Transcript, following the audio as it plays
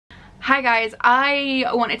Hi guys, I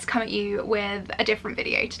wanted to come at you with a different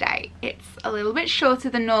video today. It's a little bit shorter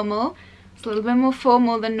than normal. It's a little bit more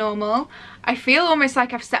formal than normal. I feel almost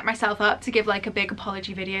like I've set myself up to give like a big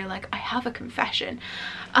apology video, like I have a confession.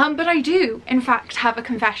 But I do in fact have a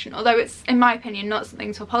confession, although it's, in my opinion, not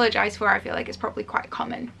something to apologise for. I feel like it's probably quite a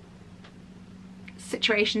common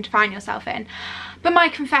situation to find yourself in. But my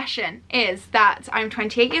confession is that I'm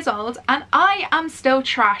 28 years old and I am still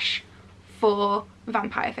trash for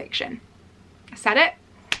vampire fiction. I said it.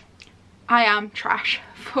 I am trash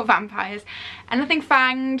for vampires. Anything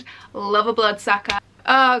fanged, love a bloodsucker.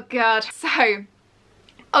 Oh god. So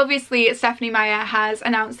obviously Stephenie Meyer has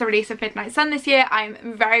announced the release of Midnight Sun this year.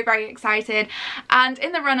 I'm very, very excited, and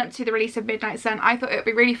in the run-up to the release of Midnight Sun I thought it would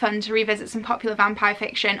be really fun to revisit some popular vampire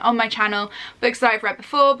fiction on my channel, books that I've read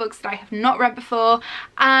before, books that I have not read before,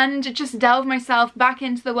 and just delve myself back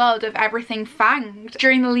into the world of everything fanged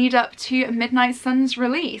during the lead up to Midnight Sun's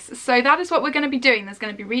release. So that is what we're going to be doing. There's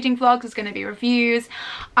going to be reading vlogs, there's going to be reviews.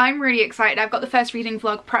 I'm really excited. I've got the first reading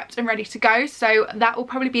vlog prepped and ready to go, so that will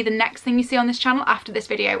probably be the next thing you see on this channel after this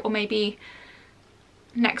video, or maybe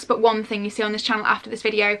next but one thing you see on this channel after this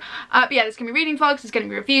video. But yeah, there's gonna be reading vlogs, there's gonna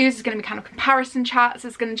be reviews, there's gonna be kind of comparison chats,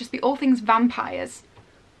 there's gonna just be all things vampires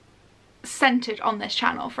centered on this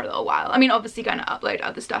channel for a little while. I mean, obviously going to upload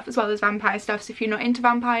other stuff as well as vampire stuff, so if you're not into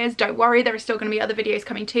vampires, don't worry, there are still going to be other videos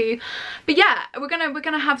coming too. But yeah, we're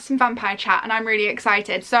gonna have some vampire chat and I'm really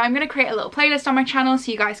excited. So I'm going to create a little playlist on my channel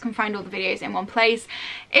so you guys can find all the videos in one place.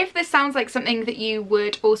 If this sounds like something that you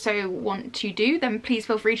would also want to do, then please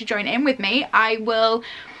feel free to join in with me.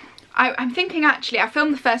 I'm thinking, actually, I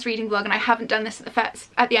filmed the first reading vlog and I haven't done this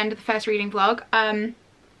at the end of the first reading vlog.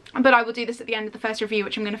 But I will do this at the end of the first review,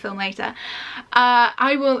 which I'm going to film later.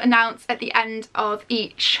 I will announce at the end of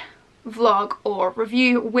each vlog or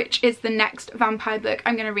review which is the next vampire book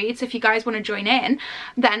I'm going to read. So if you guys want to join in,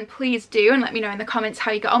 then please do, and let me know in the comments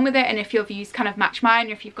how you get on with it, and if your views kind of match mine,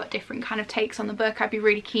 or if you've got different kind of takes on the book. I'd be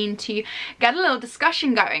really keen to get a little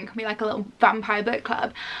discussion going. It could be like a little vampire book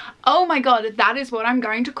club. Oh my god, that is what I'm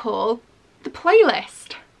going to call the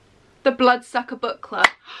playlist. The Bloodsucker Book Club.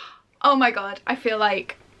 Oh my god, I feel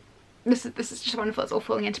like this is just wonderful. It's all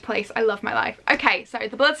falling into place. I love my life. Okay, so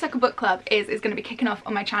the Bloodsucker Book Club is going to be kicking off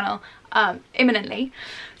on my channel imminently.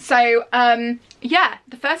 So yeah,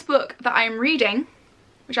 the first book that I am reading,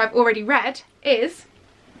 which I've already read, is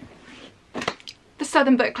The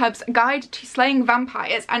Southern Book Club's Guide to Slaying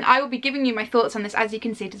Vampires, and I will be giving you my thoughts on this. As you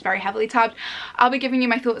can see, it is very heavily tabbed. I'll be giving you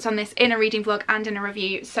my thoughts on this in a reading vlog and in a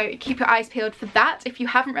review, so keep your eyes peeled for that. If you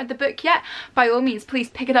haven't read the book yet, by all means,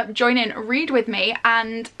 please pick it up, join in, read with me,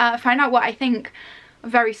 and find out what I think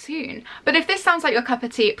very soon. But if this sounds like your cup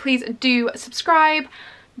of tea, please do subscribe,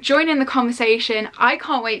 join in the conversation. I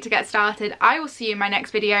can't wait to get started. I will see you in my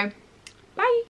next video. Bye!